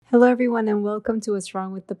Hello, everyone, and welcome to What's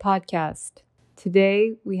Wrong with the Podcast.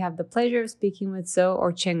 Today, we have the pleasure of speaking with Zoe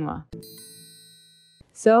Orchengwa.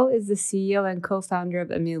 Zoe is the CEO and co-founder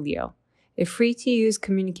of Emilio, a free-to-use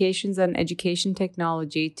communications and education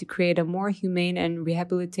technology to create a more humane and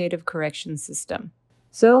rehabilitative correction system.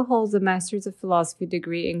 Zoe holds a Master's of Philosophy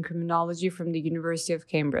degree in criminology from the University of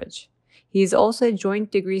Cambridge. He is also a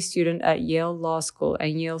joint degree student at Yale Law School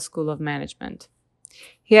and Yale School of Management.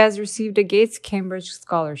 He has received a Gates Cambridge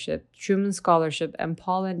Scholarship, Truman Scholarship, and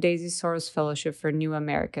Paul and Daisy Soros Fellowship for New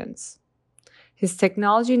Americans. His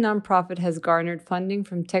technology nonprofit has garnered funding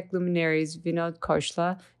from tech luminaries Vinod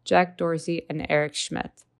Khosla, Jack Dorsey, and Eric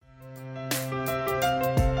Schmidt.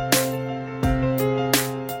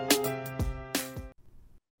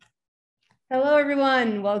 Hello,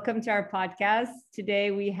 everyone. Welcome to our podcast.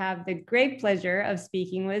 Today, we have the great pleasure of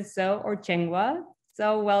speaking with Zoe Orchengwa.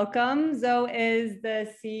 So welcome. Zoe is the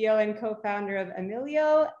CEO and co-founder of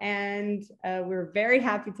Emilio, and we're very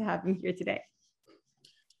happy to have him here today.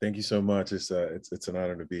 Thank you so much. It's an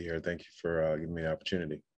honor to be here. Thank you for giving me the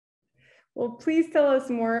opportunity. Well, please tell us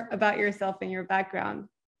more about yourself and your background.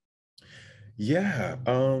 Yeah.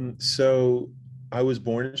 So I was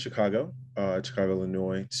born in Chicago,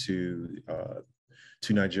 Illinois, to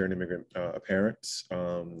Nigerian immigrant parents.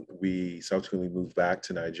 We subsequently moved back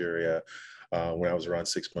to Nigeria when I was around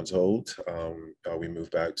 6 months old. We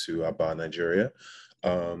moved back to Aba, Nigeria.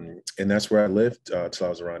 And that's where I lived till I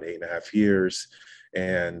was around 8.5 years.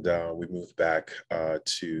 And we moved back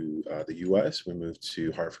to the US. We moved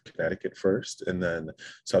to Hartford, Connecticut first, and then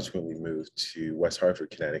subsequently moved to West Hartford,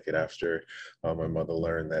 Connecticut after my mother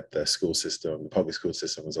learned that the public school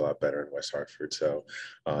system was a lot better in West Hartford. So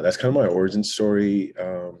that's kind of my origin story.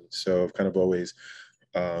 So I've kind of always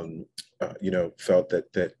felt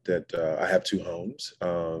that I have two homes.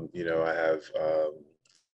 I have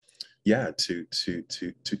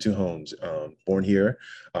two homes. Born here,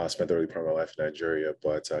 spent the early part of my life in Nigeria,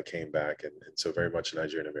 but came back, and so very much a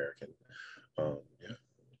Nigerian American. Yeah.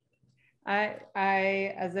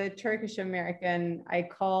 I, as a Turkish American, I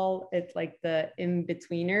call it like the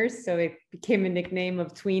in-betweeners. So it became a nickname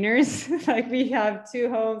of tweeners. Like we have two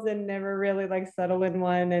homes and never really like settle in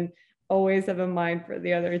one and always have a mind for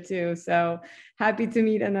the other two. So happy to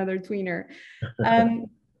meet another tweener.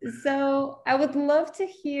 So I would love to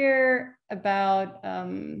hear about,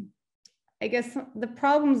 I guess, the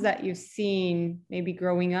problems that you've seen maybe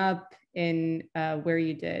growing up in where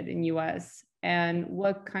you did in US, and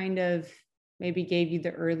what kind of maybe gave you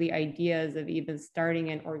the early ideas of even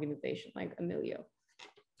starting an organization like Emilio.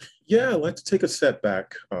 Yeah, I'd like to take a step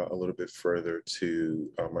back a little bit further to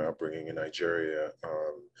my upbringing in Nigeria,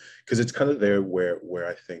 because it's kind of there where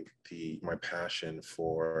I think my passion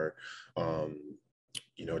for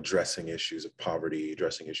addressing issues of poverty,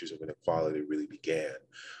 addressing issues of inequality really began.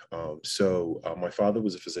 So my father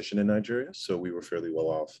was a physician in Nigeria, so we were fairly well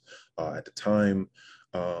off at the time.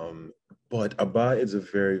 But Aba is a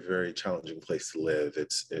very, very challenging place to live.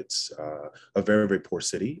 It's a very, very poor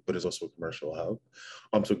city, but it's also a commercial hub.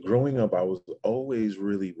 So growing up, I was always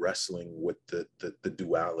really wrestling with the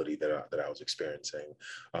duality that I was experiencing.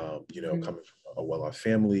 Coming from a well-off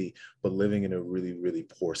family, but living in a really, really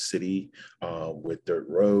poor city with dirt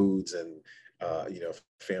roads and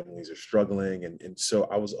families are struggling, and so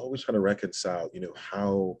I was always trying to reconcile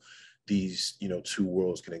how these two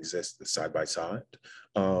worlds can exist side by side.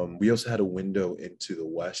 We also had a window into the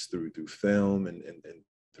West through film and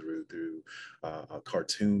through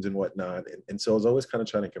cartoons and whatnot, and so I was always kind of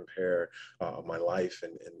trying to compare my life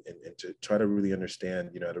and to try to really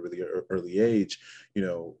understand at a really early age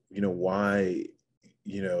why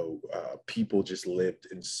people just lived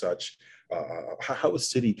in such how a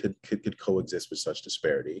city could coexist with such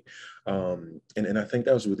disparity. And I think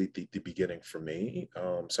that was really the beginning for me.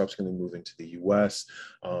 Subsequently moving to the US,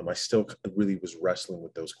 I still really was wrestling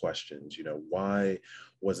with those questions. Why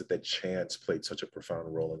was it that chance played such a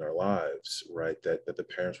profound role in our lives, right? That the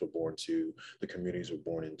parents were born to, the communities were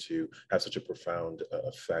born into, have such a profound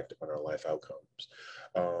effect on our life outcomes.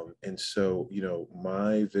 And so,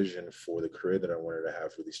 my vision for the career that I wanted to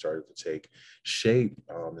have really started to take shape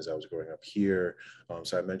as I was growing up here.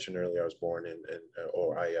 So I mentioned earlier I was born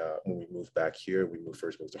when we moved back here, we moved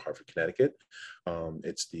to Hartford, Connecticut.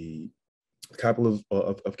 It's the capital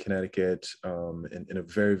of Connecticut, in a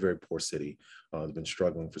very, very poor city. They've been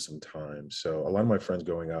struggling for some time. So a lot of my friends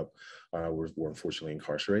growing up were unfortunately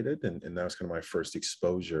incarcerated. And that was kind of my first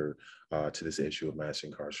exposure to this issue of mass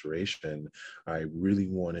incarceration. I really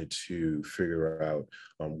wanted to figure out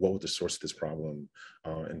what was the source of this problem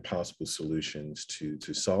and possible solutions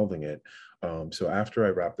to solving it. So after I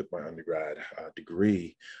wrapped up my undergrad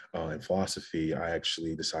degree in philosophy, I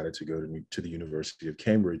actually decided to go to the University of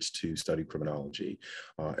Cambridge to study criminology.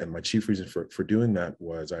 And my chief reason for doing that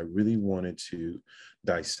was I really wanted to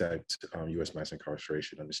dissect U.S. mass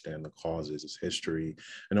incarceration, understand the causes, its history,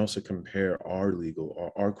 and also compare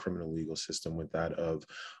our criminal legal system with that of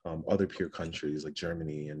other peer countries like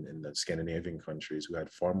Germany and the Scandinavian countries who had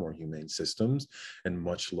far more humane systems and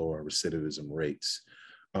much lower recidivism rates.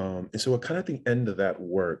 And so at kind of the end of that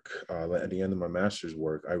work, at the end of my master's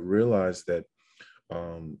work, I realized that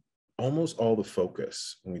almost all the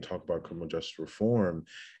focus when we talk about criminal justice reform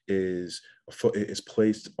is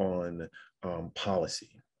placed on policy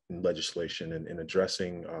and legislation and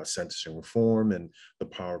addressing sentencing reform and the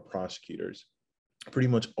power of prosecutors. Pretty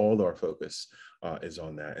much all our focus is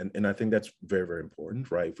on that. And I think that's very, very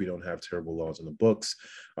important, right? If we don't have terrible laws in the books,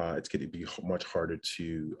 it's going to be much harder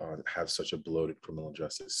to have such a bloated criminal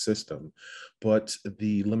justice system. But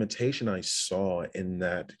the limitation I saw in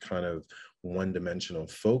that kind of one-dimensional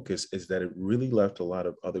focus is that it really left a lot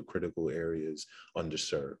of other critical areas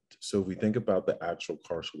underserved. So if we think about the actual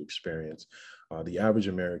carceral experience, the average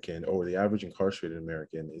American or the average incarcerated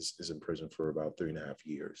American is in prison for about 3.5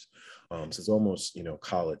 years. So it's almost,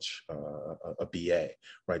 college, a BA,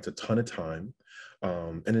 right? It's a ton of time.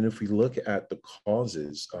 And then if we look at the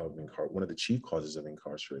causes of one of the chief causes of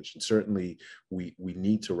incarceration, certainly we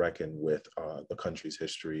need to reckon with the country's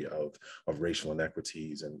history of racial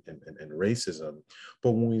inequities and racism.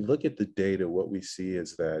 But when we look at the data, what we see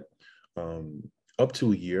is that up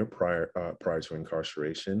to a year prior to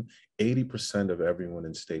incarceration, 80% of everyone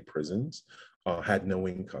in state prisons had no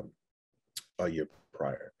income a year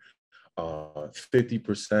prior.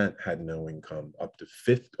 50% had no income up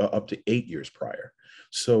to 8 years prior.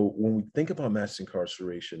 So when we think about mass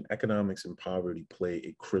incarceration, economics and poverty play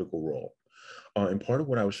a critical role. And part of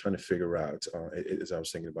what I was trying to figure out as I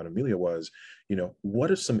was thinking about Amelia was,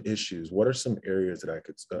 what are some issues? What are some areas that I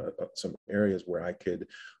could, some areas where I could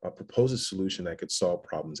propose a solution that could solve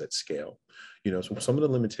problems at scale? So some of the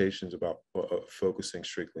limitations about focusing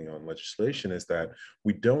strictly on legislation is that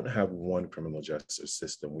we don't have one criminal justice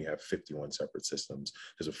system. We have 51 separate systems.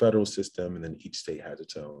 There's a federal system, and then each state has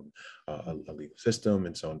its own a legal system,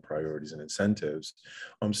 its own priorities and incentives.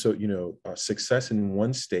 So, success in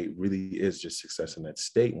one state really is just success in that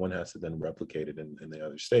state. One has to then replicate it in the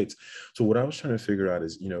other states. So what I was trying to figure out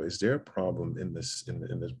is there a problem in this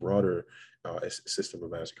broader system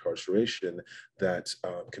of mass incarceration that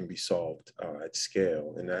can be solved at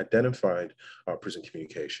scale? And I identified prison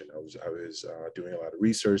communication. I was doing a lot of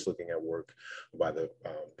research, looking at work by the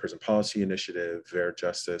Prison Policy Initiative, Vera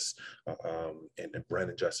Justice, and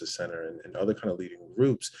Brandon Justice Center, and other kind of leading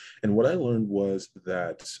groups. And what I learned was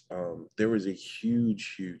that there was a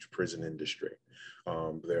huge prison industry.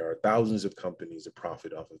 There are thousands of companies that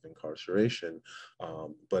profit off of incarceration,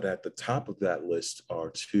 but at the top of that list are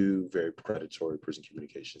two very predatory prison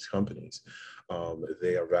communications companies.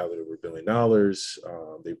 They are valued over $1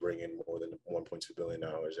 billion. They bring in more than $1.2 billion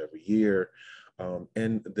every year,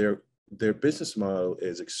 and their business model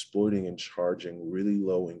is exploiting and charging really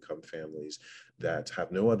low-income families that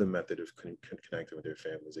have no other method of connecting with their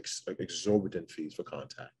families, exorbitant fees for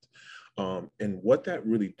contact. And what that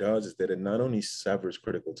really does is that it not only severs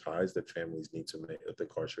critical ties that families need to make, that the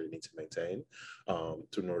incarcerated need to maintain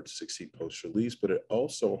in order to succeed post-release, but it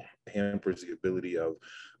also hampers the ability of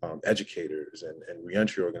educators and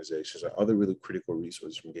reentry organizations and other really critical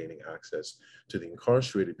resources from gaining access to the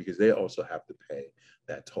incarcerated, because they also have to pay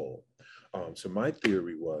that toll. So my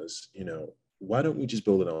theory was, why don't we just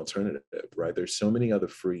build an alternative, right? There's so many other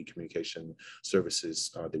free communication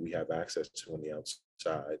services that we have access to on the outside.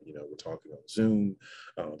 We're talking on Zoom,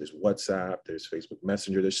 there's WhatsApp, there's Facebook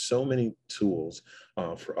Messenger. There's so many tools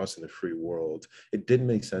for us in the free world. It didn't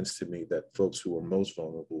make sense to me that folks who are most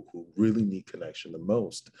vulnerable, who really need connection the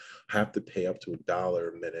most, have to pay up to $1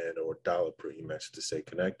 a minute or $1 per e-message to stay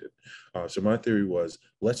connected. So my theory was,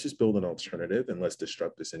 let's just build an alternative and let's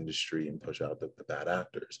disrupt this industry and push out the bad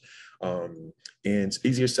actors. And it's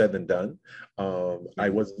easier said than done. I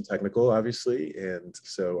wasn't technical, obviously, and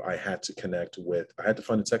so I had to I had to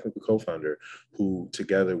find a technical co-founder who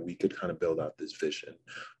together we could kind of build out this vision.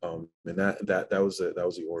 And that was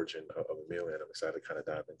the origin of Amelia, and I'm excited to kind of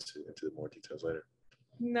dive into the more details later.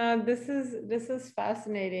 No, this is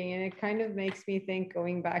fascinating, and it kind of makes me think,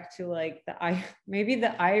 going back to like maybe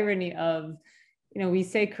the irony of we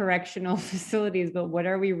say correctional facilities, but what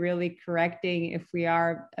are we really correcting if we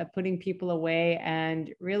are putting people away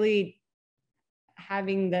and really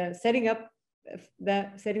setting them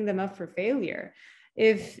up for failure?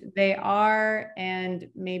 If they are, and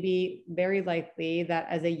maybe very likely that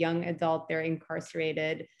as a young adult, they're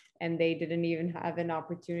incarcerated and they didn't even have an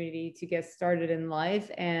opportunity to get started in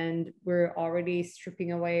life, and we're already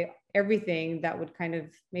stripping away everything that would kind of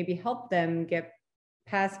maybe help them get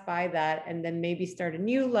pass by that and then maybe start a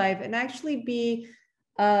new life and actually be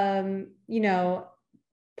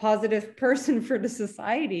positive person for the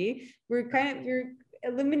society. You're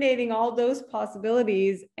eliminating all those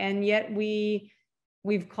possibilities, and yet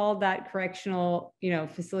we've called that correctional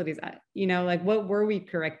facilities. Like, what were we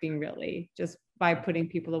correcting really, just by putting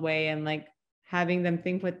people away and like having them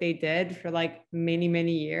think what they did for like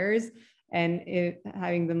many years, and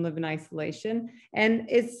having them live in isolation? And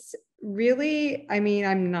it's really,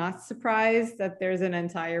 I'm not surprised that there's an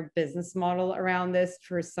entire business model around this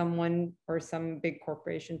for someone or some big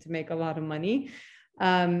corporation to make a lot of money.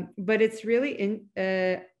 But it's really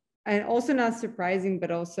and also not surprising, but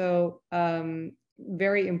also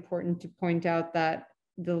very important to point out that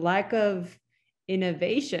the lack of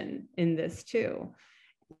innovation in this too.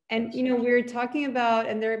 And we're talking about,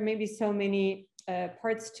 and there may be so many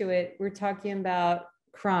parts to it. We're talking about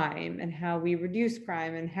crime and how we reduce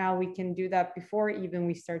crime and how we can do that before even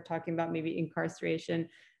we start talking about maybe incarceration.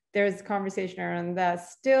 There's conversation around that,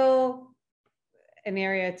 still an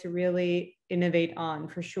area to really innovate on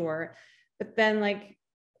for sure. But then like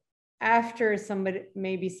after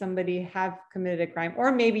somebody have committed a crime,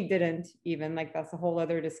 or maybe didn't even, like that's a whole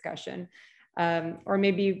other discussion, or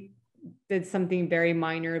maybe did something very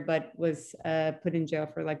minor but was put in jail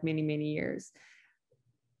for like many years.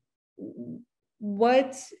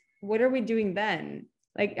 What are we doing then?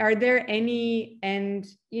 Like, are there any, and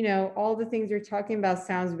all the things you're talking about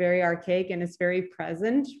sounds very archaic and it's very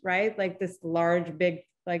present, right? Like this large, big,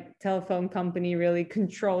 like telephone company really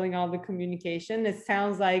controlling all the communication. It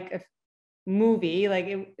sounds like a movie.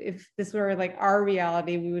 Like if this were like our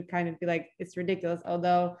reality, we would kind of be like, it's ridiculous.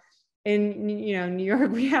 Although in New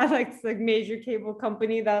York, we had like this like major cable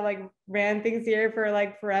company that like ran things here for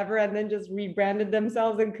like forever and then just rebranded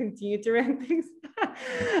themselves and continued to run things.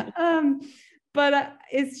 But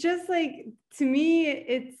it's just like, to me,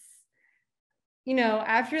 it's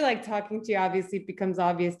after like talking to you, obviously it becomes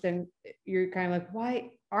obvious. Then you're kind of like,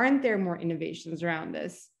 why aren't there more innovations around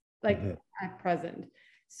this like at present?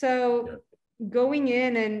 So going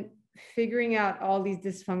in and figuring out all these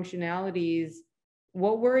dysfunctionalities,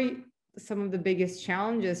 what were some of the biggest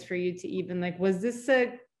challenges for you to even like, was this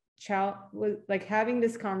a challenge, was like having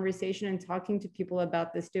this conversation and talking to people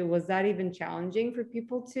about this too, was that even challenging for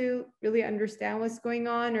people to really understand what's going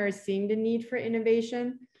on or seeing the need for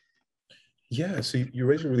innovation? Yeah, so you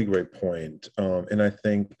raise a really great point. And I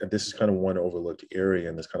think this is kind of one overlooked area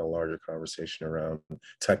in this kind of larger conversation around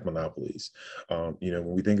tech monopolies. When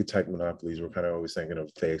we think of tech monopolies, we're kind of always thinking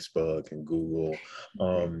of Facebook and Google.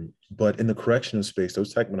 But in the correctional space,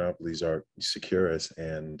 those tech monopolies are Securus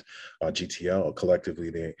and GTL.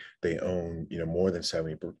 Collectively, they own more than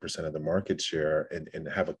 70% of the market share and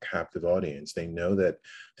have a captive audience. They know that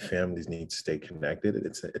families need to stay connected.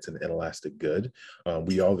 It's an inelastic good.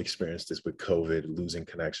 We all experienced this with COVID, losing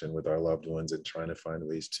connection with our loved ones and trying to find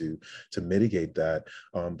ways to mitigate that.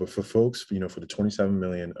 But for folks, for the 27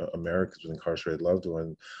 million Americans with incarcerated loved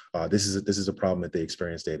ones, this is a problem that they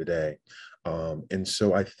experience day to day. And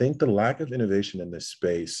so I think the lack of innovation in this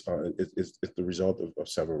space is the result of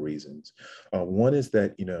several reasons. One is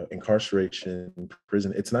that, incarceration,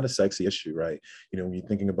 prison, it's not a sexy issue, right? When you're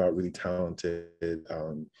thinking about really talented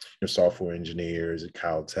software engineers at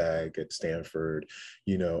Caltech, at Stanford,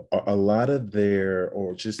 a lot of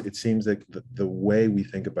it seems like the way we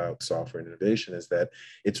think about software innovation is that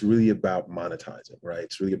it's really about monetizing, right?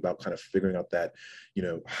 It's really about kind of figuring out that,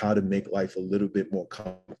 how to make life a little bit more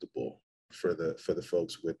comfortable for the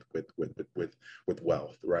folks with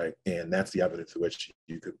wealth, right? And that's the evidence to which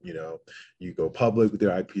you could, you go public with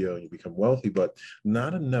your IPO and you become wealthy, but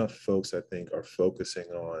not enough folks, I think, are focusing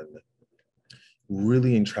on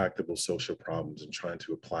really intractable social problems and trying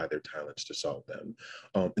to apply their talents to solve them.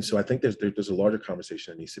 And so I think there's a larger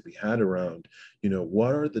conversation that needs to be had around,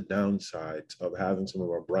 what are the downsides of having some of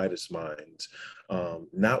our brightest minds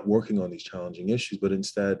not working on these challenging issues, but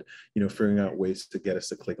instead, figuring out ways to get us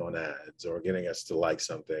to click on ads or getting us to like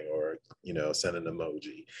something or, send an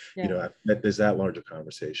emoji. Yeah. There's that larger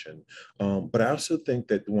conversation. But I also think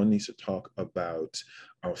that one needs to talk about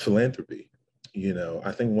philanthropy.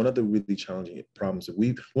 I think one of the really challenging problems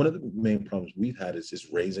one of the main problems we've had is just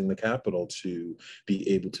raising the capital to be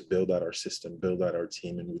able to build out our system, build out our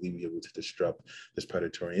team, and really be able to disrupt this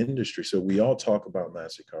predatory industry. So we all talk about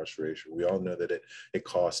mass incarceration. We all know that it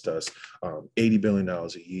cost us $80 billion a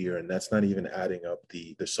year, and that's not even adding up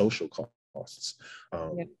the social costs.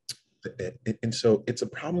 Yeah. And so it's a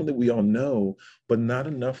problem that we all know, but not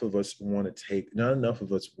enough of us not enough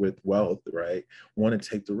of us with wealth, right, want to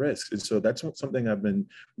take the risks. And so that's something I've been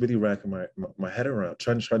really racking my head around,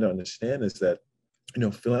 trying to understand is that,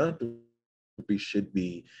 philanthropy should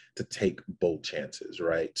be to take bold chances,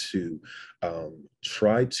 right? To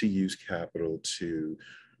try to use capital to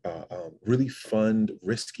really fund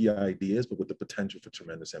risky ideas, but with the potential for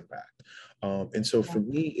tremendous impact. And so for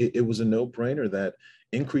me, it was a no-brainer that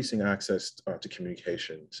increasing access to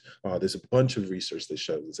communications, there's a bunch of research that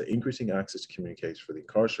shows that increasing access to communications for the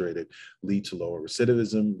incarcerated lead to lower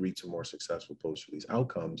recidivism, lead to more successful post-release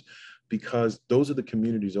outcomes, because those are the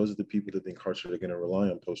communities, those are the people that the incarcerated are going to rely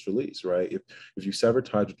on post-release, right? If you sever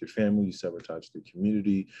ties with your family, you sever ties with your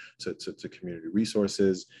community, to community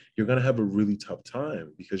resources, you're going to have a really tough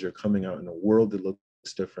time because you're coming out in a world that looks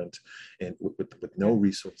different and with no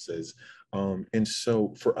resources. And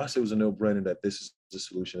so for us, it was a no-brainer that this is a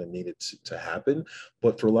solution that needed to happen.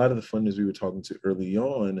 But for a lot of the funders we were talking to early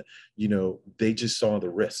on, they just saw the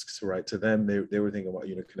risks, right? To them, they were thinking about,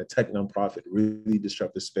 can a tech nonprofit really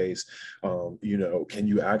disrupt the space? Can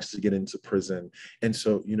you actually get into prison? And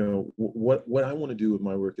so, what I want to do with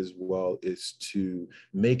my work as well is to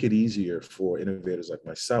make it easier for innovators like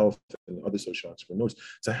myself and other social entrepreneurs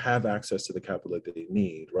to have access to the capital that they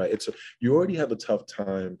need, right? You already have a tough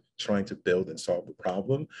time trying to build and solve a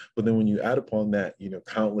problem, but then when you add upon that,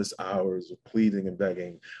 countless hours of pleading and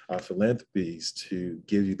begging philanthropies to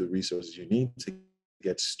give you the resources you need to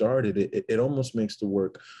get started, it almost makes the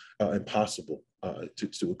work impossible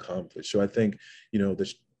to accomplish. So I think,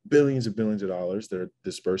 there's billions and billions of dollars that are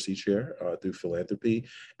dispersed each year through philanthropy,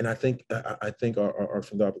 and I think our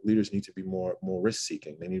philanthropic leaders need to be more risk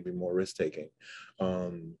seeking. They need to be more risk taking,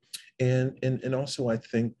 and also I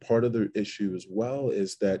think part of the issue as well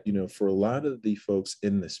is that for a lot of the folks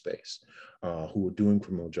in this space who are doing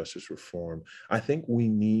criminal justice reform, I think we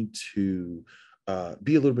need to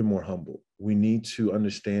be a little bit more humble. We need to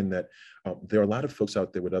understand that there are a lot of folks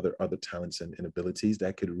out there with other talents and abilities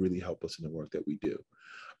that could really help us in the work that we do.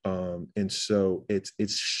 And so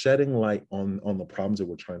it's shedding light on the problems that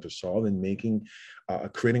we're trying to solve and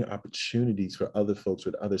creating opportunities for other folks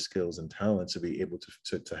with other skills and talents to be able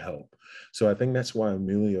to help. So I think that's why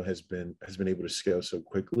Emilio has been able to scale so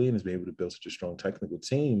quickly and has been able to build such a strong technical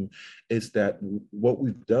team. Is that what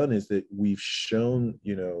we've done is that we've shown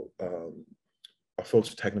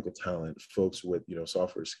folks with technical talent, folks with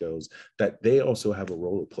software skills, that they also have a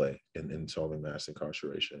role to play in solving mass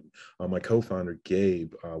incarceration. My co-founder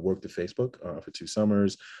Gabe worked at Facebook for 2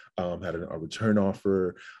 summers, had a return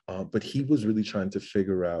offer, but he was really trying to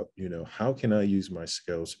figure out, how can I use my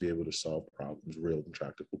skills to be able to solve problems, real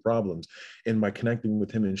intractable problems. And by connecting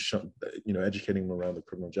with him and educating him around the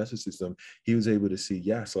criminal justice system, he was able to see,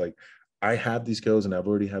 yes, like, I have these skills and I've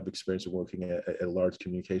already have experience of working at a large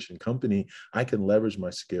communication company. I can leverage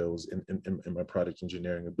my skills and my product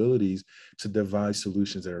engineering abilities to devise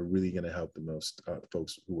solutions that are really going to help the most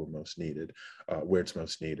folks who are most needed, where it's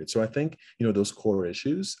most needed. So I think, those core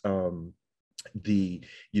issues,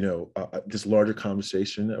 this larger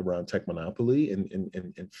conversation around tech monopoly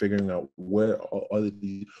and figuring out where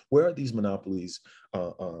are these monopolies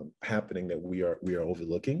happening that we are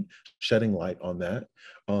overlooking, shedding light on that,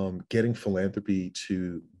 getting philanthropy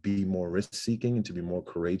to be more risk seeking and to be more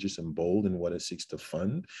courageous and bold in what it seeks to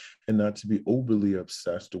fund, and not to be overly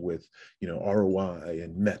obsessed with ROI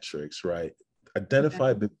and metrics, right?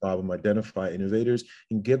 Identify the problem, identify innovators,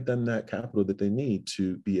 and give them that capital that they need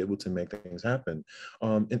to be able to make things happen.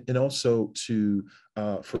 And also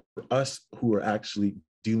for us who are actually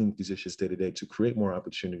dealing with these issues day to day, to create more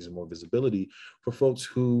opportunities and more visibility for folks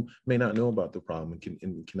who may not know about the problem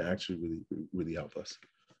and can actually really, really help us.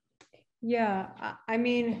 Yeah, I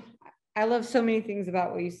mean, I love so many things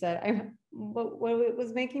about what you said. But what it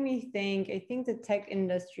was making me think, I think the tech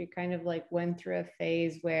industry kind of like went through a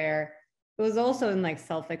phase where it was also in like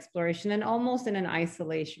self-exploration and almost in an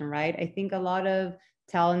isolation, right? I think a lot of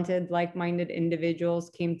talented, like-minded individuals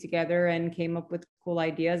came together and came up with cool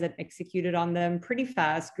ideas and executed on them pretty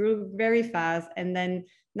fast, grew very fast, and then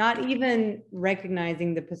not even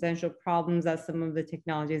recognizing the potential problems that some of the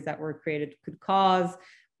technologies that were created could cause,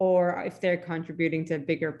 or if they're contributing to a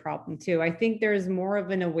bigger problem too. I think there's more of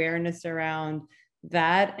an awareness around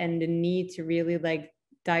that and the need to really like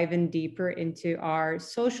dive in deeper into our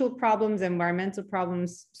social problems, environmental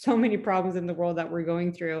problems, so many problems in the world that we're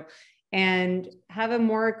going through, and have a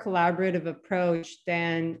more collaborative approach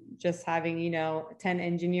than just having, 10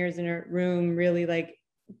 engineers in a room really like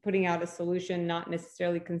putting out a solution, not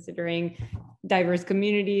necessarily considering diverse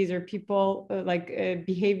communities or people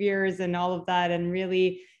behaviors and all of that, and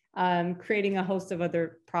really creating a host of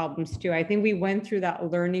other problems too. I think we went through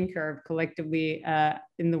that learning curve collectively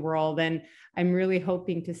in the world, and I'm really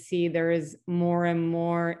hoping to see there is more and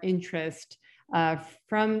more interest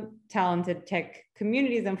from talented tech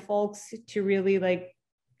communities and folks to really like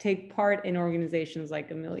take part in organizations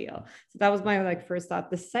like Emilio. So that was my first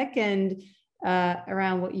thought. The second,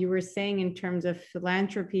 around what you were saying in terms of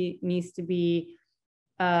philanthropy needs to be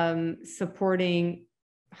supporting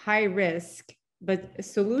high risk, but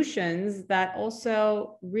solutions that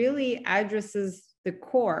also really addresses the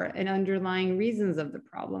core and underlying reasons of the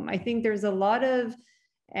problem. I think there's a lot of,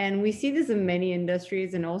 and we see this in many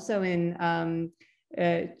industries and also in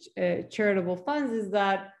charitable funds, is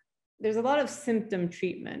that there's a lot of symptom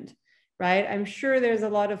treatment, right? I'm sure there's a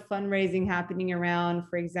lot of fundraising happening around,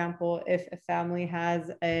 for example, if a family has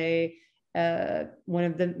one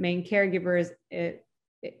of the main caregivers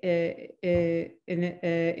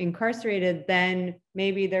incarcerated, then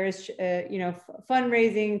maybe there's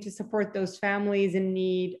fundraising to support those families in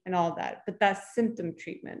need and all that, but that's symptom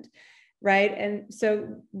treatment, right? And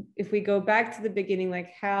so if we go back to the beginning,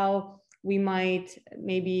 like how we might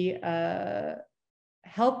maybe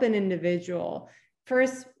help an individual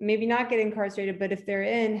first, maybe not get incarcerated, but if they're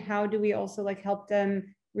in, how do we also like help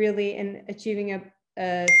them really in achieving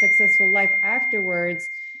a successful life afterwards?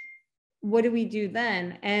 What do we do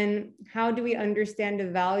then? And how do we understand the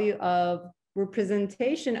value of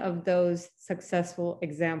representation of those successful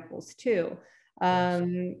examples too?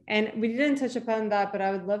 And we didn't touch upon that, but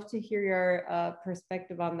I would love to hear your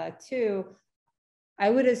perspective on that too.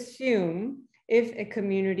 I would assume if a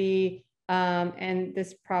community, and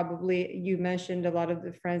this probably, you mentioned a lot of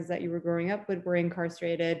the friends that you were growing up with were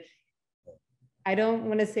incarcerated. I don't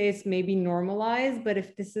want to say it's maybe normalized, but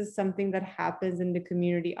if this is something that happens in the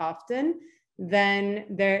community often, then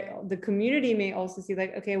the community may also see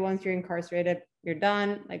like, okay, once you're incarcerated, you're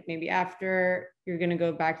done. Like maybe after you're going to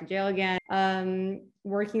go back to jail again.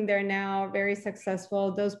 Working there now, very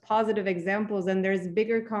successful, those positive examples. And there's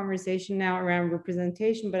bigger conversation now around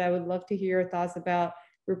representation, but I would love to hear your thoughts about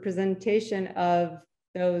representation of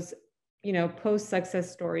those,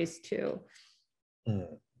 post-success stories too.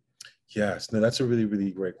 Yes, no, that's a really,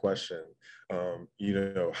 really great question.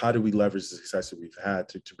 How do we leverage the success that we've had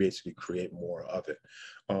to basically create more of it?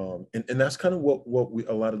 And that's kind of what we,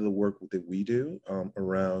 a lot of the work that we do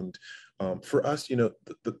around, for us,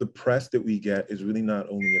 the press that we get is really not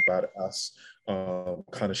only about us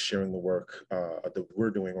kind of sharing the work that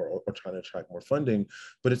we're doing or trying to attract more funding,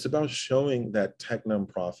 but it's about showing that tech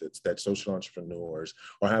nonprofits, that social entrepreneurs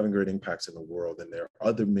are having great impacts in the world, and there are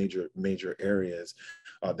other major areas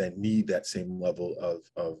that need that same level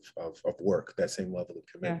of work, that same level of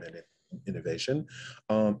commitment. Yeah. Innovation.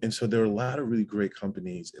 And so there are a lot of really great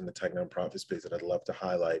companies in the tech nonprofit space that I'd love to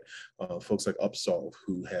highlight. Folks like Upsolve,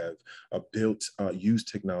 who have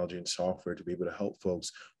used technology and software to be able to help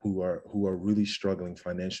folks who are really struggling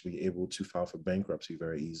financially, able to file for bankruptcy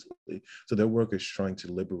very easily. So their work is trying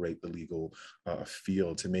to liberate the legal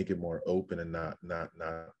field, to make it more open and not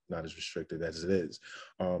as restricted as it is.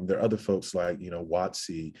 There are other folks like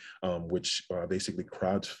WOTC, which basically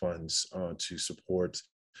crowdfunds to support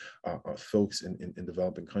folks in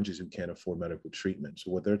developing countries who can't afford medical treatment.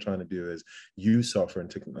 So what they're trying to do is use software and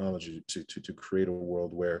technology to create a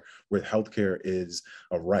world where healthcare is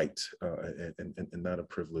a right and not a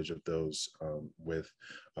privilege of those with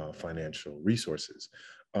financial resources.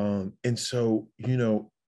 And so,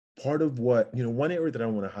 part of what, one area that I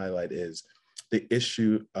want to highlight is the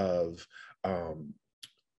issue of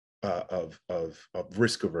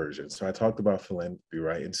risk aversion. So I talked about philanthropy,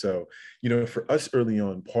 right? And so, for us early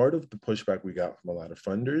on, part of the pushback we got from a lot of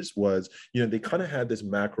funders was, they kind of had this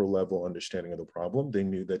macro level understanding of the problem. They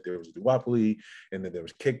knew that there was a duopoly and that there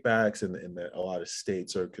was kickbacks and that a lot of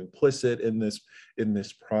states are complicit in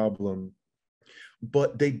this problem.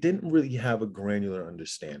 But they didn't really have a granular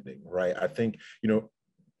understanding, right? I think,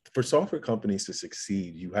 for software companies to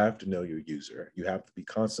succeed, you have to know your user. You have to be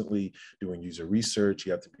constantly doing user research.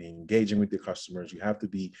 You have to be engaging with your customers. You have to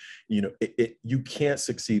be, you can't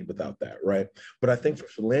succeed without that, right? But I think for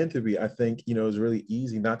philanthropy, I think, it's really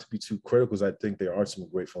easy not to be too critical, because I think there are some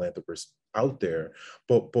great philanthropists out there.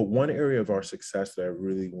 But one area of our success that I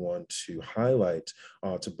really want to highlight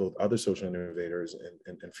to both other social innovators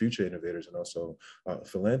and future innovators and also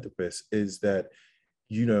philanthropists is that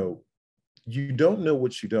you know, you don't know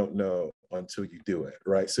what you don't know until you do it,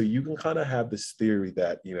 right? So you can kind of have this theory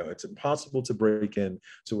that, you know, it's impossible to break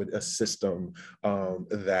into a system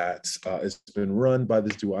that has been run by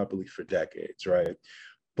this duopoly for decades, right?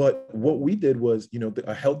 But what we did was, you know,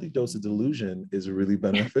 a healthy dose of delusion is really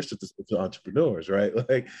beneficial to entrepreneurs, right?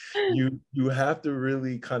 Like you have to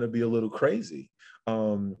really kind of be a little crazy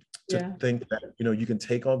to Yeah. think that, you know, you can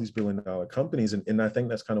take all these billion-dollar companies, and I think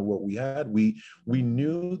that's kind of what we had. We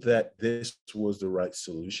knew that this was the right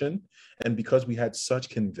solution, and because we had such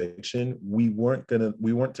conviction, we weren't gonna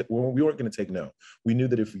take no. We knew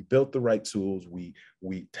that if we built the right tools, we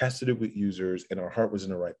tested it with users, and our heart was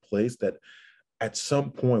in the right place, that at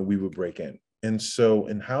some point we would break in. And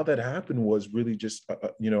how that happened was really just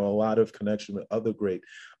you know, a lot of connection with other great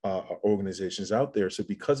organizations out there. So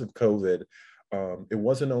because of COVID, it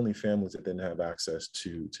wasn't only families that didn't have access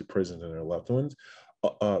to prisons and their loved ones.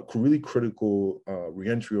 Really critical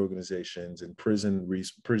reentry organizations and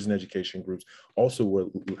prison education groups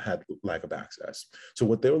also had lack of access. So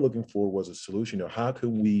what they were looking for was a solution. You know, how could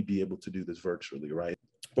we be able to do this virtually, right?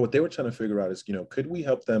 But what they were trying to figure out is, you know, could we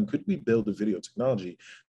help them? Could we build a video technology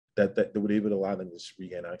that would able to allow them to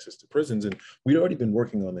regain access to prisons? And we'd already been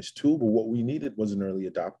working on this tool, but what we needed was an early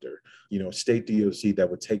adopter, you know, state DOC that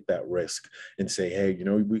would take that risk and say, hey,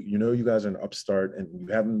 you guys are an upstart and you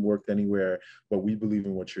haven't worked anywhere, but we believe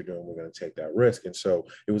in what you're doing. We're going to take that risk. And so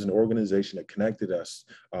it was an organization that connected us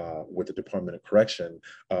with the Department of Correction.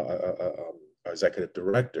 Executive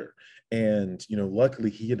director. And, you know,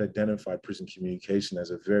 luckily he had identified prison communication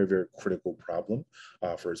as a very, very critical problem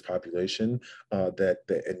for his population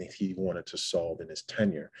and he wanted to solve in his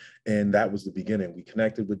tenure. And that was the beginning. We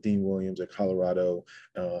connected with Dean Williams at Colorado,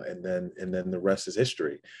 and then the rest is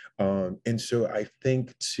history. And so I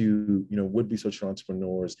think to, you know, would-be social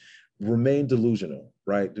entrepreneurs, remain delusional,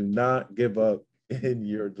 right? Do not give up in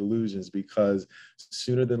your delusions, because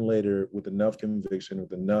sooner than later, with enough conviction,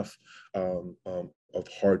 with enough of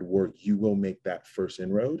hard work, you will make that first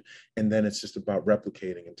inroad. And then it's just about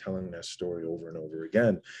replicating and telling that story over and over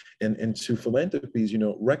again. And to philanthropies, you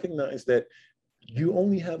know, recognize that you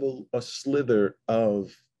only have a slither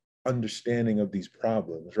of understanding of these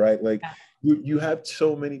problems, right? Like you have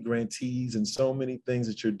so many grantees and so many things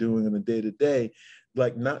that you're doing in the day-to-day,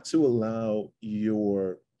 like not to allow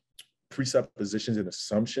your presuppositions and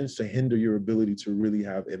assumptions to hinder your ability to really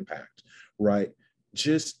have impact, right?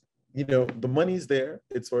 Just, you know, the money's there,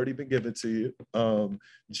 it's already been given to you.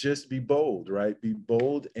 Just be bold, right? Be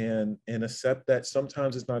bold and accept that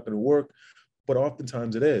sometimes it's not going to work, but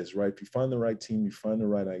oftentimes it is, right? If you find the right team, you find the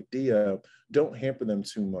right idea, don't hamper them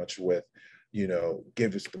too much with, you know,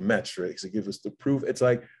 give us the metrics and give us the proof. It's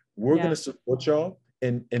like, we're going to support y'all,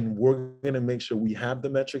 and we're going to make sure we have the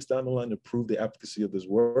metrics down the line to prove the efficacy of this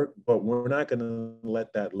work, but we're not going to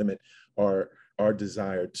let that limit our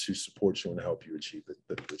desire to support you and help you achieve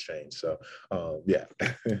the change. So yeah.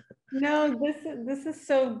 No, this is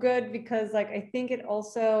so good, because like I think it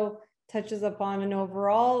also touches upon an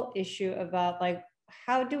overall issue about like,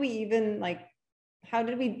 how do we even like, how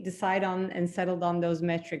did we decide on and settled on those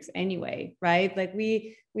metrics anyway, right? Like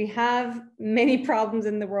we have many problems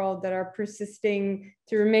in the world that are persisting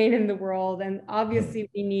to remain in the world, and obviously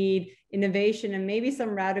we need innovation and maybe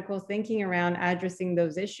some radical thinking around addressing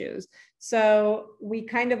those issues. So we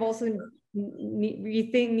kind of also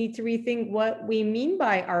need to rethink what we mean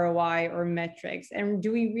by ROI or metrics, and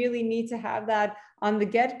do we really need to have that on the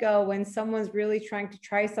get-go when someone's really trying to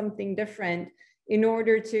try something different in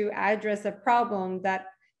order to address a problem that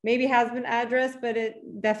maybe has been addressed, but it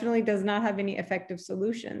definitely does not have any effective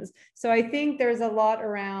solutions. So I think there's a lot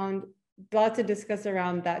to discuss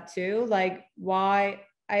around that too. Like, why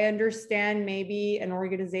I understand maybe an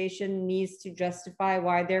organization needs to justify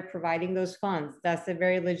why they're providing those funds. That's a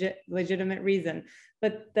very legitimate reason.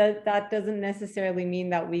 But that doesn't necessarily mean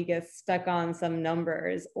that we get stuck on some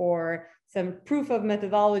numbers or some proof of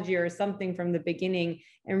methodology or something from the beginning,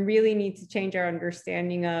 and really need to change our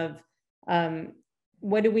understanding of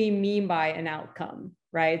what do we mean by an outcome,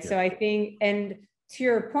 right? Yeah. So I think, and to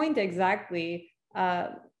your point exactly,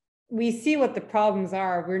 we see what the problems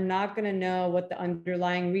are. We're not going to know what the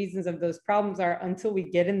underlying reasons of those problems are until we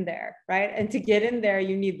get in there, right? And to get in there,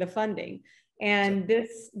 you need the funding. And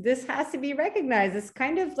this has to be recognized. It's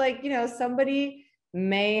kind of like, you know, somebody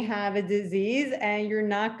may have a disease and you're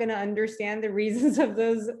not going to understand the reasons of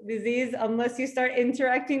those disease unless you start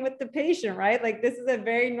interacting with the patient, right? Like this is a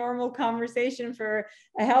very normal conversation for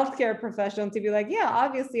a healthcare professional to be like, yeah,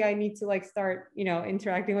 obviously I need to like start, you know,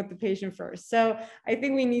 interacting with the patient first. So I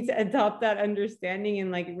think we need to adopt that understanding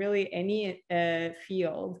in like really any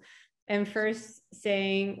field. And first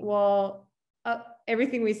saying, well,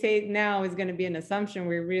 everything we say now is going to be an assumption.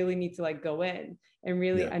 We really need to like go in and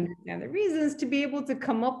really understand the reasons to be able to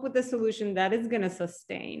come up with a solution that is going to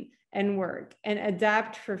sustain and work and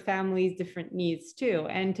adapt for families' different needs too.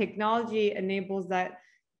 And technology enables that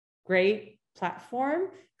great platform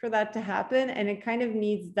for that to happen. And it kind of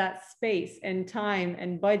needs that space and time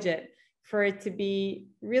and budget for it to be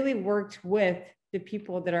really worked with the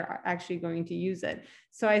people that are actually going to use it.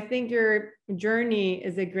 So I think your journey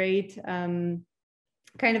is a great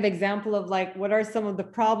kind of example of like, what are some of the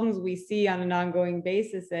problems we see on an ongoing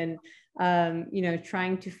basis, and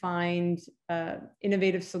trying to find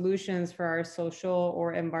innovative solutions for our social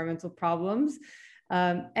or environmental problems.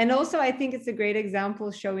 And also, I think it's a great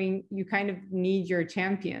example showing you kind of need your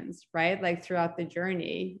champions, right? Like throughout the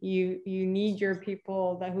journey, you need your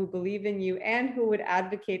people who believe in you and who would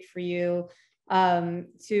advocate for you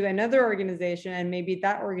to another organization, and maybe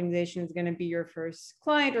that organization is going to be your first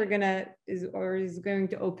client, or is going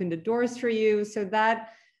to open the doors for you. So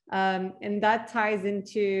that and that ties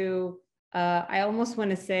into I almost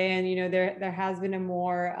want to say, and there has been a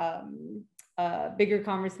more bigger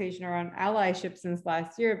conversation around allyship since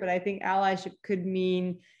last year, but I think allyship could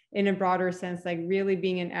mean, in a broader sense, like really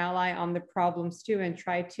being an ally on the problems too, and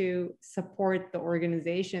try to support the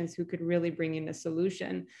organizations who could really bring in a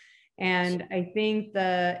solution. And I think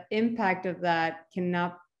the impact of that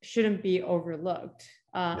shouldn't be overlooked.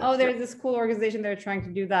 There's this cool organization that are trying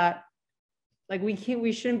to do that. Like we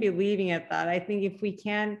shouldn't be leaving at that. I think if we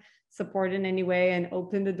can support in any way and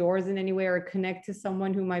open the doors in any way, or connect to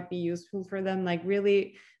someone who might be useful for them, like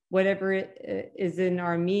really whatever it is in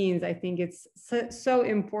our means, I think it's so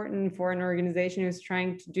important for an organization who's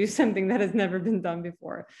trying to do something that has never been done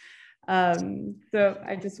before. So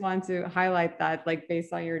I just want to highlight that, like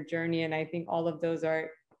based on your journey. And I think all of those are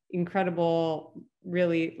incredible,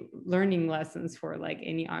 really learning lessons for like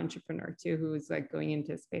any entrepreneur too, who's like going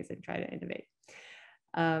into a space and try to innovate.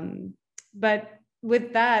 But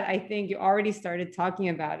with that, I think you already started talking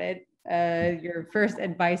about it. Your first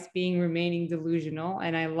advice being remaining delusional.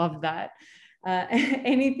 And I love that.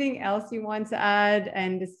 Anything else you want to add?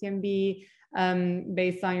 And this can be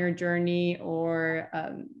based on your journey, or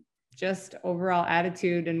just overall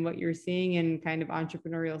attitude and what you're seeing in kind of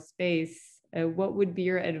entrepreneurial space. What would be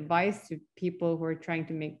your advice to people who are trying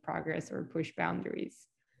to make progress or push boundaries?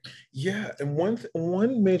 Yeah, and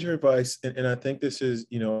one major advice, and I think this is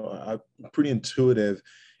pretty intuitive,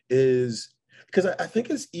 is because I think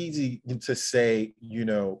it's easy to say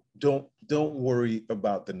don't worry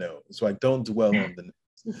about the no's, like don't dwell on the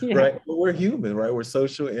no's, yeah. Right? But we're human, right? We're a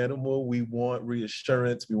social animal. We want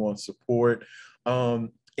reassurance. We want support.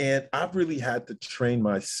 And I've really had to train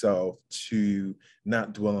myself to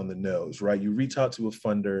not dwell on the no's, right? You reach out to a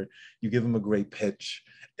funder, you give them a great pitch,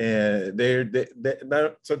 and they're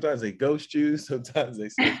not, sometimes they ghost you, sometimes they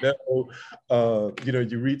say no.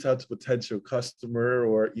 You reach out to a potential customer,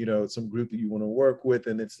 or some group that you want to work with,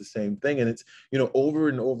 and it's the same thing. And it's over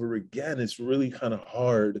and over again. It's really kind of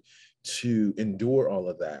hard to endure all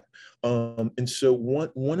of that. And so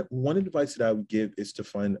one advice that I would give is to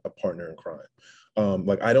find a partner in crime.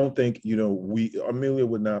 Like, I don't think, Amelia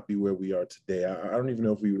would not be where we are today. I don't even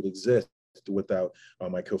know if we would exist without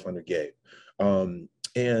my co-founder, Gabe.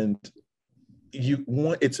 And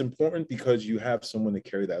it's important because you have someone to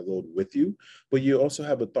carry that load with you, but you also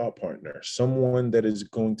have a thought partner, someone that is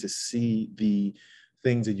going to see the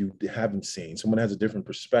things that you haven't seen. Someone has a different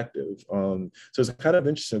perspective. So it's kind of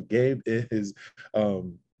interesting. Gabe is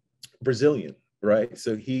Brazilian, right?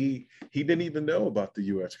 So he didn't even know about the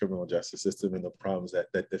U.S. criminal justice system and the problems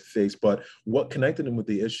that they face. But what connected him with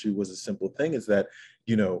the issue was a simple thing: is that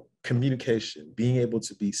communication, being able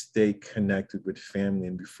to stay connected with family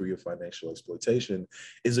and be free of financial exploitation,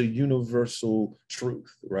 is a universal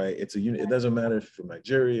truth, right? It doesn't matter if you're from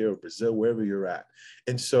Nigeria or Brazil, wherever you're at.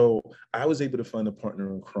 And so I was able to find a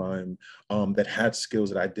partner in crime that had skills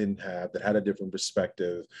that I didn't have, that had a different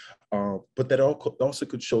perspective, but that also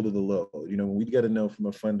could shoulder the load. When we get a no from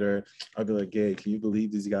a funder, I'd be like, "Hey, can you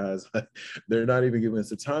believe these guys? They're not even giving us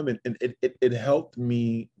the time." And it helped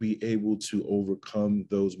me be able to overcome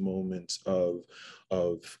those moments of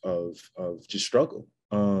just struggle.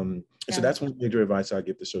 So that's one major advice I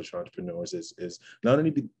give to social entrepreneurs is not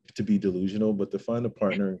only to be delusional, but to find a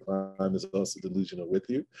partner in crime is also delusional with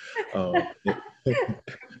you.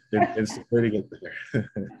 It's pretty good there.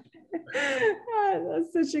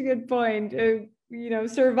 That's such a good point.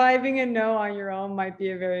 Surviving a no on your own might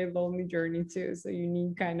be a very lonely journey too. So you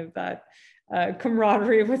need kind of that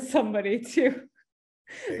camaraderie with somebody to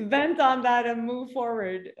vent on that and move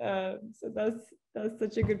forward. So that's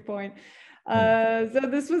such a good point. So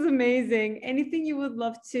this was amazing. Anything you would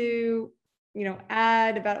love to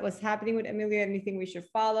add about what's happening with Emilio? Anything we should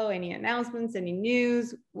follow? Any announcements? Any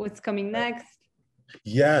news? What's coming next?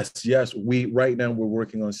 Yes. We right now we're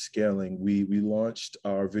working on scaling. We launched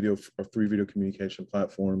our free video communication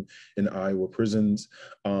platform in Iowa prisons.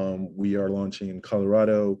 We are launching in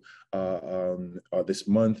Colorado this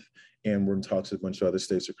month, and we're in talks with a bunch of other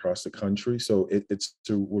states across the country. So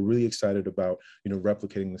we're really excited about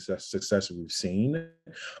replicating the success that we've seen,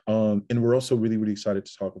 and we're also really excited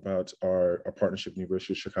to talk about our partnership with the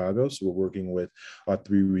University of Chicago. So we're working with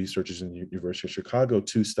 3 researchers in the University of Chicago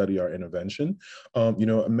to study our intervention. I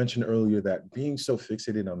mentioned earlier that being so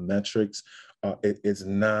fixated on metrics, it's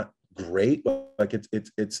not great. Like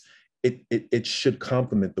it should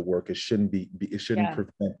complement the work. It shouldn't it shouldn't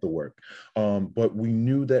prevent the work. But we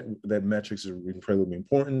knew that metrics are incredibly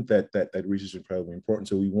important, that research is incredibly important.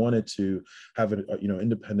 So we wanted to have an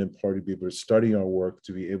independent party be able to study our work,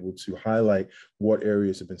 to be able to highlight what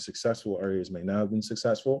areas have been successful, areas may not have been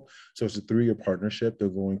successful. So it's a 3-year partnership. They're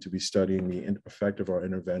going to be studying the effect of our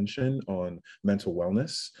intervention on mental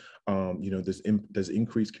wellness. There's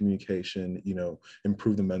increased communication,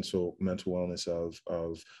 improve the mental wellness of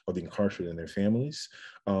the incarcerated and their families.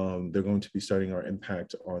 They're going to be studying our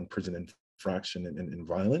impact on prison infraction and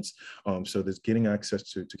violence. So there's getting access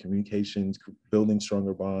to communications, building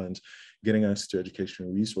stronger bonds, getting access to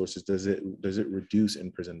educational resources. Does it reduce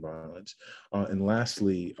in-prison violence? And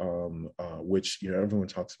lastly, which everyone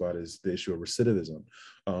talks about, is the issue of recidivism.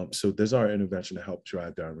 So there's our intervention to help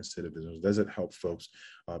drive down recidivism. Does it help folks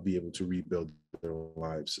be able to rebuild their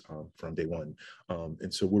lives from day one?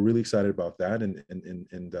 And so we're really excited about that, and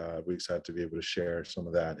we're excited to be able to share some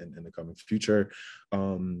of that in the coming future.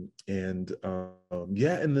 And then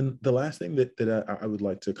the last thing that I would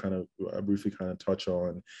like to kind of briefly kind of touch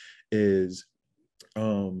on is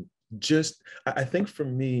I think for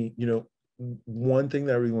me, one thing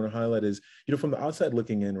that I really want to highlight is, from the outside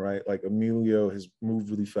looking in, right? Like, Emilio has moved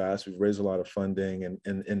really fast. We've raised a lot of funding,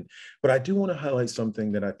 but I do want to highlight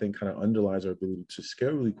something that I think kind of underlies our ability to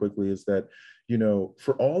scale really quickly, is that,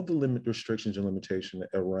 for all the restrictions and limitation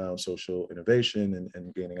around social innovation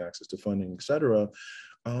and gaining access to funding, et cetera,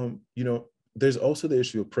 there's also the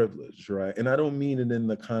issue of privilege, right? And I don't mean it in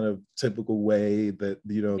the kind of typical way that,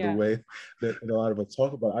 the way that a lot of us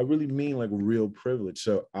talk about. I really mean like real privilege.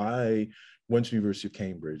 So I went to the University of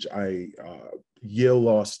Cambridge. Yale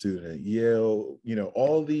law student, Yale,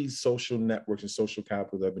 all these social networks and social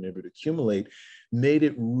capital that I've been able to accumulate made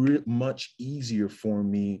it much easier for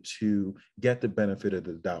me to get the benefit of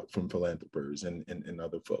the doubt from philanthropers and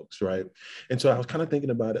other folks, right? And so I was kind of thinking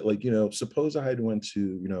about it, like, suppose I had went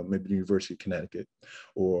to, maybe the University of Connecticut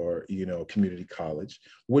or, community college,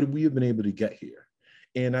 would we have been able to get here?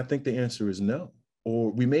 And I think the answer is no.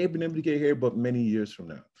 Or we may have been able to get here, but many years from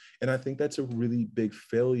now. And I think that's a really big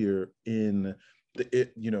failure in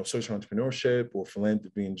social entrepreneurship or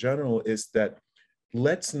philanthropy in general, is that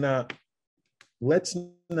let's not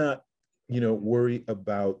worry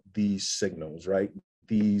about these signals, right?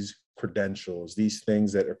 These credentials, these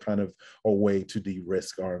things that are kind of a way to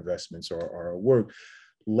de-risk our investments or our work.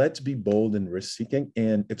 Let's be bold and risk seeking.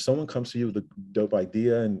 And if someone comes to you with a dope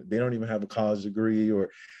idea and they don't even have a college degree,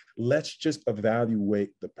 or let's just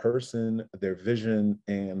evaluate the person, their vision,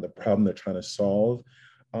 and the problem they're trying to solve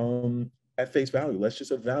at face value. Let's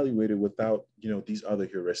just evaluate it without, these other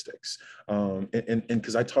heuristics. And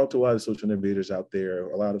because I talk to a lot of social innovators out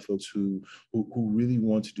there, a lot of folks who really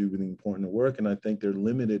want to do really important work, and I think they're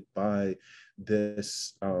limited by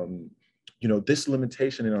this. This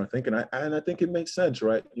limitation in our thinking, and I think it makes sense,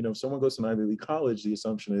 right? If someone goes to an Ivy League college, the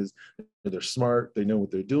assumption is they're smart, they know what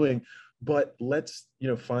they're doing, but let's,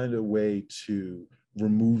 find a way to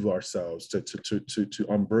remove ourselves, to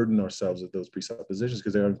unburden ourselves of those presuppositions,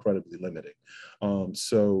 because they're incredibly limiting.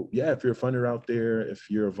 So yeah, if you're a funder out there, if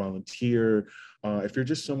you're a volunteer, if you're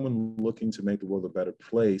just someone looking to make the world a better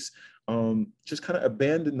place, just kind of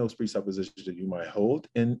abandon those presuppositions that you might hold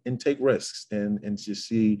and take risks and just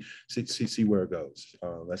see where it goes.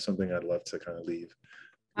 That's something I'd love to kind of leave.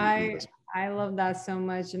 I love that so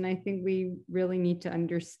much. And I think we really need to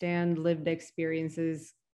understand lived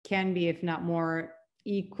experiences can be, if not more,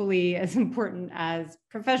 equally as important as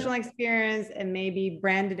professional experience and maybe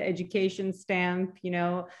branded education stamp.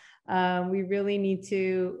 We really need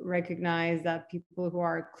to recognize that people who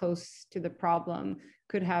are close to the problem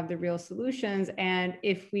could have the real solutions. And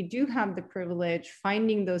if we do have the privilege,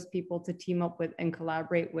 finding those people to team up with and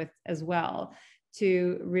collaborate with as well,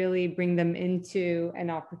 to really bring them into an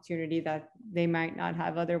opportunity that they might not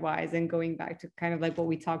have otherwise. And going back to kind of like what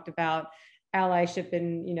we talked about allyship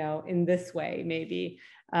in, in this way, maybe.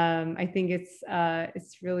 I think it's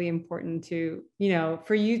really important to,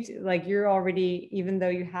 for you to, like, you're already, even though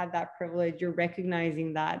you had that privilege, you're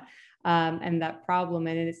recognizing that and that problem.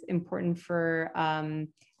 And it's important for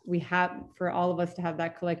for all of us to have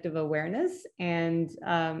that collective awareness and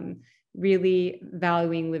really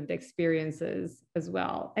valuing lived experiences as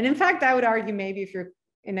well. And in fact, I would argue maybe if you're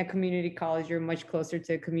in a community college, you're much closer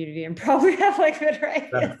to a community and probably have like good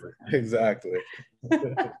rights. Exactly.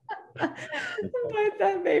 But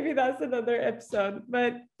maybe that's another episode.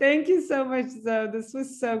 But thank you so much, Zoe. This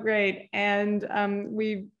was so great. And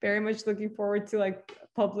we very much looking forward to like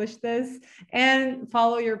publish this and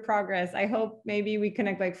follow your progress. I hope maybe we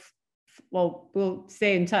connect we'll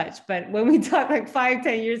stay in touch, but when we talk like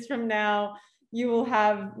 5-10 years from now, you will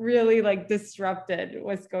have really like disrupted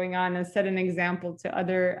what's going on and set an example to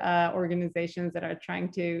other organizations that are trying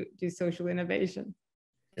to do social innovation.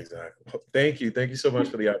 Exactly. Thank you so much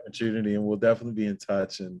for the opportunity, and we'll definitely be in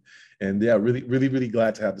touch. And yeah, really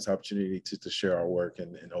glad to have this opportunity to share our work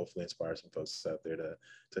and hopefully inspire some folks out there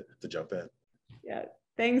to jump in. Yeah,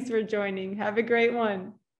 thanks for joining. Have a great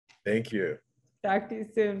one. Thank you. Talk to you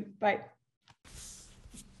soon. Bye.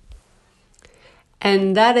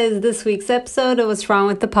 And that is this week's episode of What's Wrong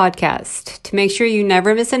with the Podcast. To make sure you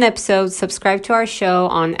never miss an episode, subscribe to our show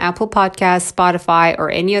on Apple Podcasts, Spotify,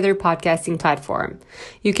 or any other podcasting platform.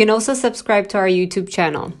 You can also subscribe to our YouTube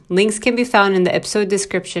channel. Links can be found in the episode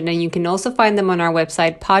description, and you can also find them on our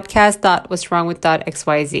website,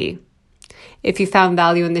 podcast.what'swrongwith.xyz. If you found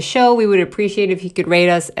value in the show, we would appreciate if you could rate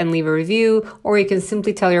us and leave a review, or you can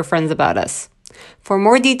simply tell your friends about us. For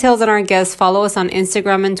more details on our guests, follow us on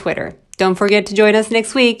Instagram and Twitter. Don't forget to join us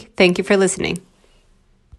next week. Thank you for listening.